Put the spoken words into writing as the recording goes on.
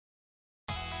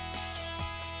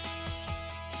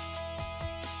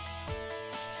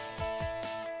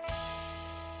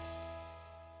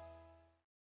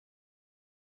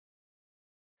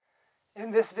In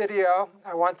this video,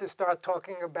 I want to start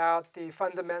talking about the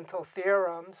fundamental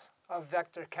theorems of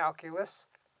vector calculus.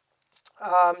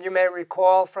 You may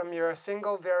recall from your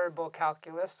single variable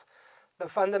calculus, the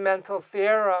fundamental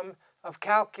theorem of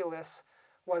calculus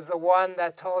was the one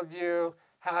that told you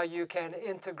how you can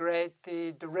integrate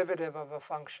the derivative of a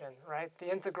function, right?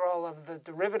 The integral of the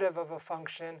derivative of a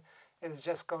function is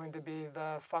just going to be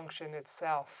the function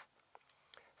itself.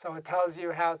 So it tells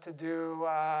you how to do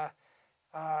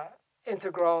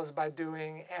integrals by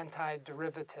doing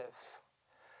antiderivatives.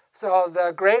 So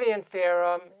the gradient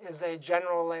theorem is a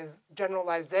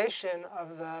generalization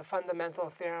of the fundamental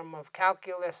theorem of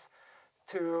calculus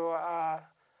to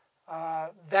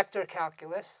vector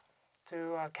calculus,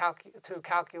 to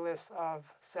calculus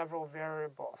of several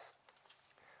variables.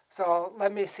 So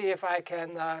let me see if I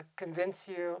can convince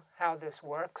you how this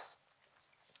works.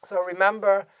 So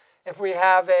remember, if we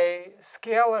have a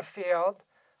scalar field,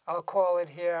 I'll call it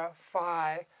here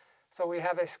phi. So we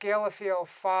have a scalar field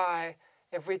phi.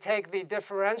 If we take the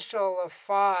differential of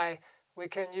phi, we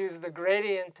can use the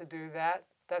gradient to do that.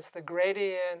 That's the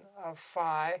gradient of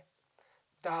phi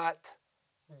dot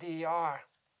dr.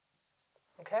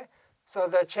 Okay? So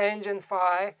the change in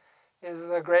phi is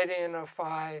the gradient of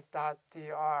phi dot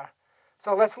dr.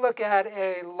 So let's look at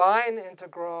a line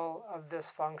integral of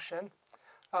this function.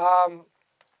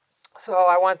 So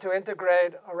I want to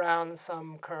integrate around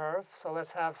some curve. So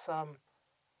let's have some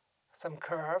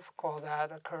curve, call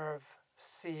that a curve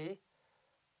C,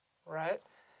 right?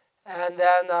 And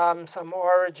then some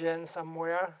origin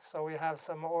somewhere. So we have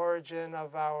some origin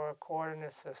of our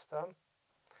coordinate system.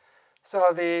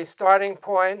 So the starting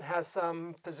point has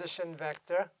some position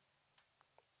vector.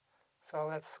 So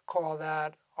let's call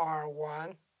that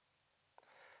R1.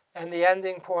 And the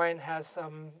ending point has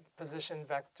some position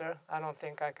vector. I don't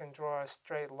think I can draw a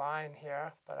straight line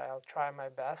here, but I'll try my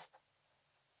best.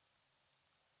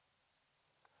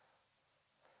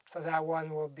 So that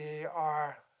one will be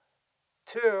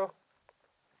R2.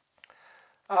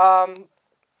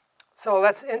 So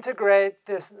let's integrate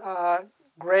this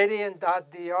gradient dot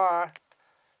dr.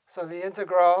 So the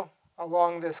integral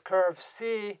along this curve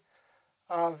C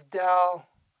of del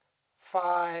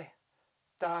phi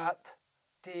dot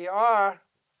dr,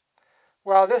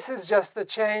 well, this is just the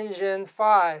change in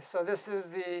phi. So this is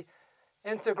the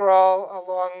integral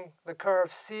along the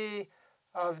curve C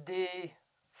of d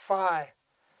phi.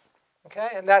 Okay,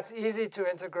 and that's easy to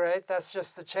integrate. That's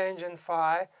just the change in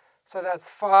phi. So that's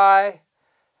phi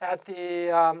at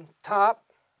the top,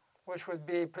 which would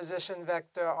be position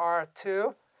vector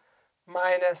R2,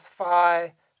 minus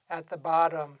phi at the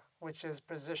bottom, which is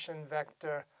position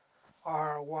vector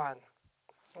R1.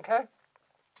 Okay?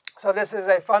 So this is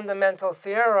a fundamental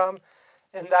theorem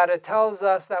in that it tells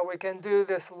us that we can do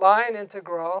this line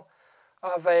integral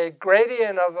of a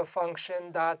gradient of a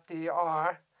function dot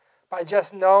dr by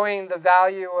just knowing the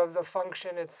value of the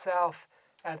function itself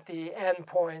at the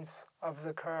endpoints of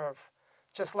the curve,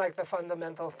 just like the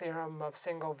fundamental theorem of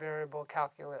single variable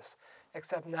calculus,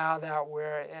 except now that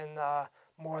we're in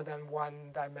more than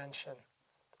one dimension.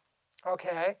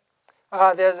 Okay,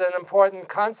 there's an important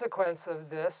consequence of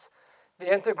this.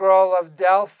 The integral of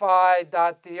del phi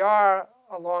dot dr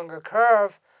along a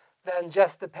curve then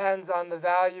just depends on the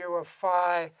value of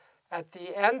phi at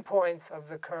the endpoints of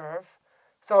the curve.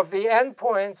 So if the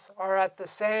endpoints are at the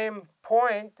same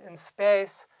point in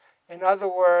space, in other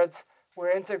words, we're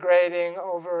integrating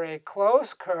over a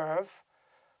closed curve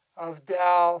of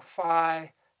del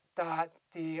phi dot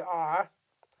dr,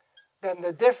 then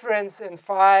the difference in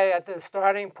phi at the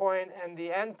starting point and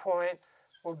the end point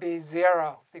will be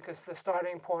 0, because the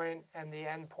starting point and the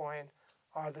end point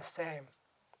are the same.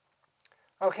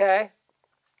 Okay,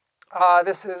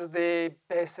 this is the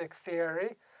basic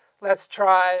theory. Let's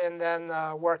try and then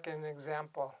work an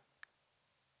example.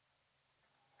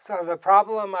 So the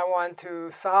problem I want to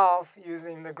solve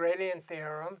using the gradient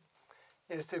theorem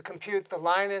is to compute the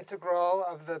line integral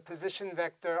of the position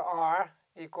vector r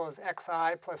equals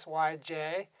xi plus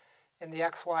yj in the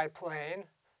xy plane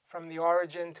from the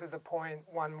origin to the point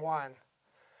 1, 1.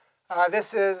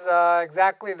 This is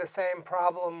exactly the same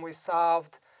problem we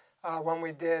solved when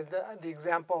we did the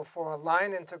example for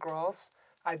line integrals.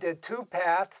 I did two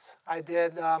paths. I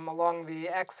did along the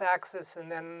x-axis and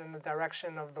then in the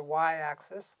direction of the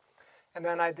y-axis. And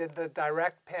then I did the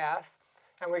direct path.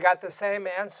 And we got the same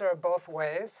answer both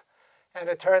ways. And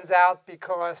it turns out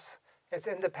because it's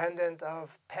independent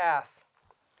of path.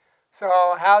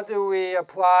 So how do we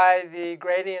apply the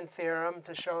gradient theorem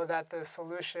to show that the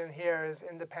solution here is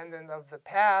independent of the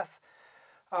path?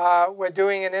 We're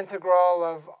doing an integral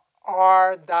of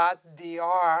r dot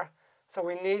dr. So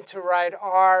we need to write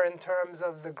r in terms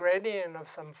of the gradient of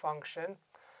some function.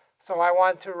 So I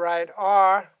want to write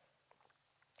r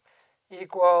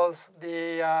equals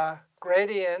the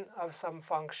gradient of some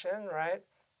function, right?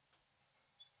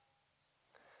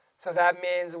 So that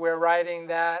means we're writing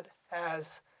that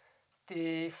as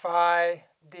d phi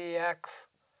dx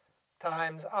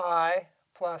times I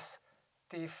plus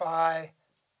d phi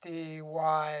dy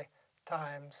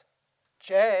times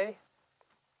j.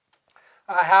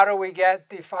 How do we get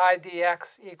d phi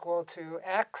dx equal to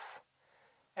x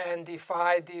and d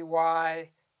phi dy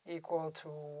equal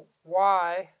to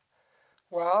y?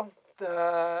 Well,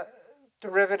 the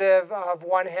derivative of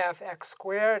 1/2 x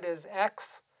squared is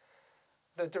x.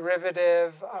 The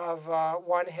derivative of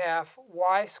 1/2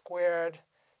 y squared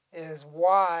is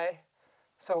y.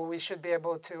 So we should be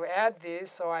able to add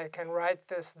these. So I can write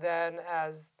this then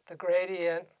as the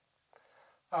gradient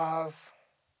of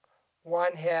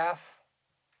 1/2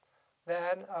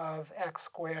 then of x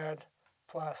squared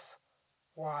plus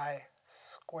y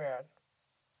squared,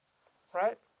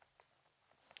 right?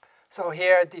 So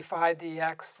here d phi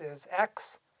dx is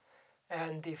x,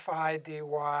 and d phi dy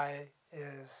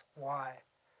is y.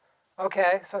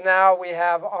 Okay, so now we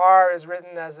have r is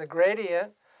written as a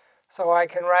gradient. So I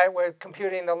can write, we're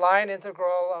computing the line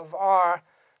integral of r.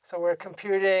 So we're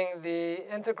computing the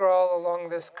integral along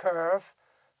this curve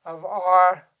of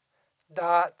r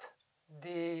dot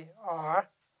dr,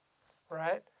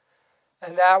 right?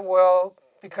 And that will,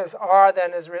 because r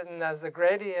then is written as the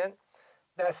gradient,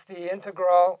 that's the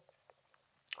integral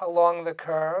along the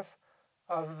curve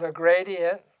of the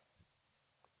gradient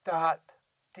dot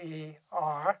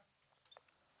dr.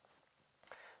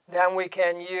 Then we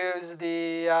can use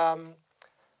the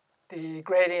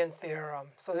gradient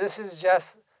theorem. So this is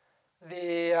just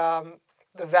the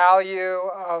value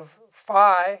of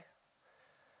phi,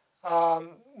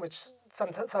 which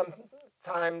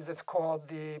sometimes it's called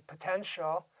the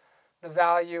potential, the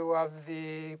value of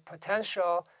the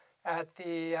potential at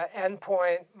the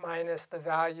endpoint minus the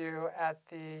value at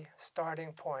the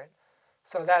starting point.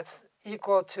 So that's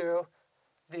equal to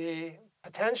the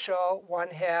potential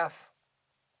 1/2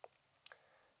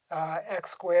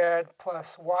 x squared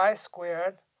plus y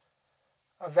squared,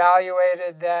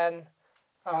 evaluated then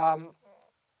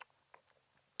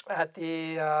at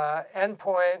the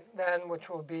endpoint then, which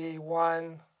will be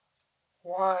 1,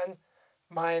 1,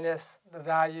 minus the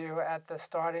value at the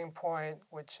starting point,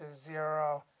 which is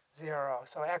 0, 0.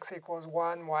 So x equals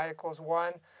 1, y equals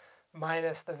 1,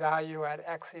 minus the value at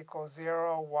x equals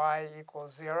 0, y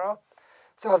equals 0.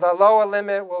 So the lower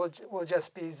limit will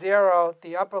just be 0.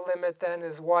 The upper limit then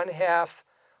is 1/2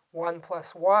 1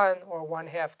 plus 1, or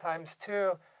 1/2 times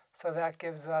 2. So that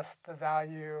gives us the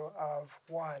value of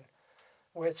 1,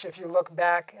 which if you look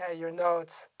back at your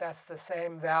notes, that's the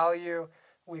same value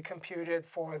we computed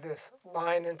for this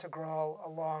line integral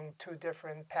along two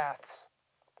different paths.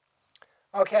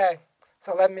 Okay,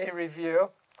 so let me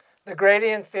review. The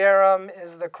gradient theorem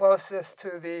is the closest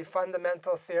to the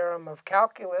fundamental theorem of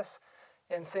calculus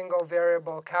in single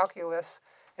variable calculus.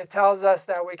 It tells us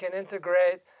that we can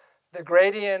integrate the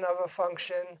gradient of a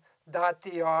function dot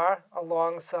dr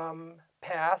along some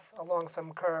path, along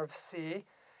some curve c.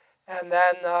 And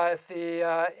then if the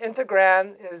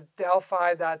integrand is del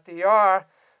phi dot dr,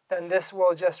 then this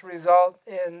will just result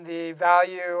in the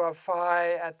value of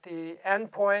phi at the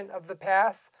endpoint of the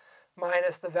path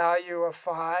minus the value of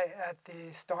phi at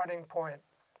the starting point.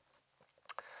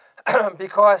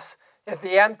 Because if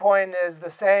the endpoint is the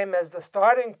same as the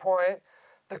starting point,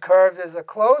 the curve is a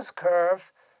closed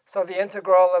curve, so the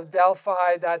integral of del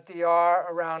phi dot dr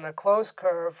around a closed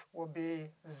curve will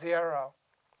be 0.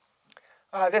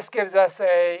 This gives us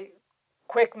a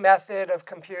quick method of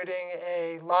computing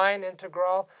a line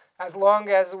integral. As long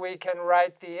as we can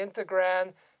write the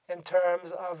integrand in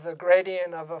terms of the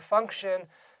gradient of a function,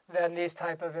 then these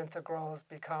type of integrals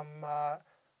become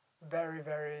very,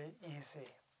 very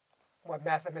easy. What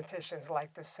mathematicians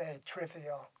like to say,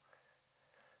 trivial.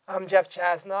 I'm Jeff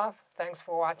Chasnov. Thanks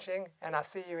for watching, and I'll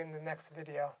see you in the next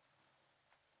video.